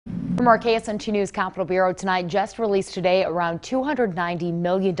From our KSNT News Capitol Bureau tonight, just released today, around $290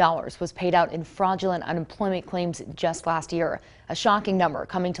 million was paid out in fraudulent unemployment claims just last year. A shocking number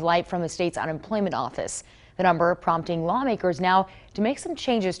coming to light from the state's unemployment office. The number prompting lawmakers now to make some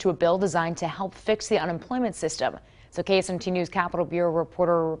changes to a bill designed to help fix the unemployment system. So KSNT News Capitol Bureau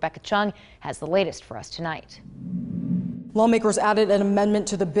reporter Rebecca Chung has the latest for us tonight. Lawmakers added an amendment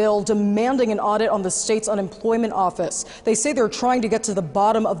to the bill demanding an audit on the state's unemployment office. They say they're trying to get to the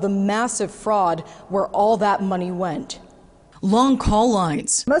bottom of the massive fraud where all that money went. Long call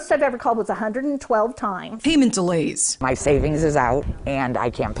lines. Most I've ever called was 112 times. Payment delays. My savings is out and I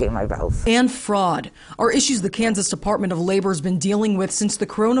can't pay my bills. And fraud are issues the Kansas Department of Labor has been dealing with since the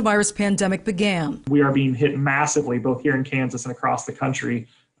coronavirus pandemic began. We are being hit massively, both here in Kansas and across the country,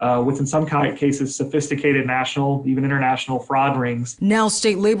 with in some cases sophisticated national, even international fraud rings. Now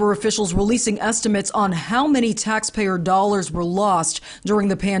state labor officials releasing estimates on how many taxpayer dollars were lost during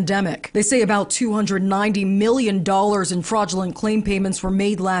the pandemic. They say about $290 million in fraudulent claim payments were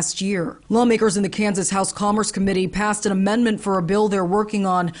made last year. Lawmakers in the Kansas House Commerce Committee passed an amendment for a bill they're working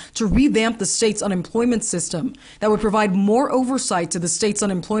on to revamp the state's unemployment system that would provide more oversight to the state's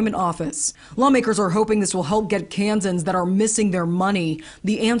unemployment office. Lawmakers are hoping this will help get Kansans that are missing their money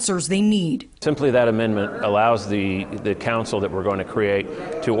the answers they need. Simply that amendment allows the council that we're going to create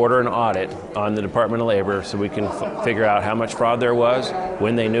to order an audit on the Department of Labor so we can figure out how much fraud there was,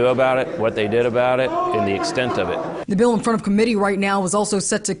 when they knew about it, what they did about it, and the extent of it. The bill in front of committee right now is also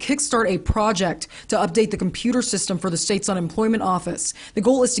set to kickstart a project to update the computer system for the state's unemployment office. The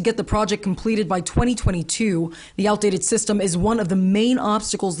goal is to get the project completed by 2022. The outdated system is one of the main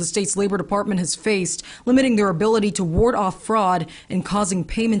obstacles the state's labor department has faced, limiting their ability to ward off fraud and causing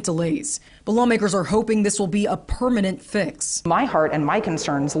payment delays. But lawmakers are hoping this will be a permanent fix. My heart and my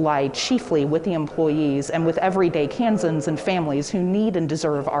concerns lie chiefly with the employees and with everyday Kansans and families who need and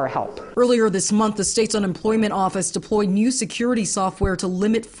deserve our help. Earlier this month, the state's unemployment office deployed new security software to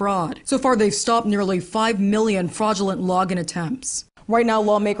limit fraud. So far, they've stopped nearly 5 million fraudulent login attempts. Right now,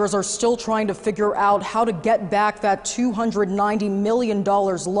 lawmakers are still trying to figure out how to get back that $290 million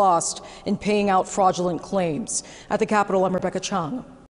lost in paying out fraudulent claims. At the Capitol, I'm Rebecca Chung.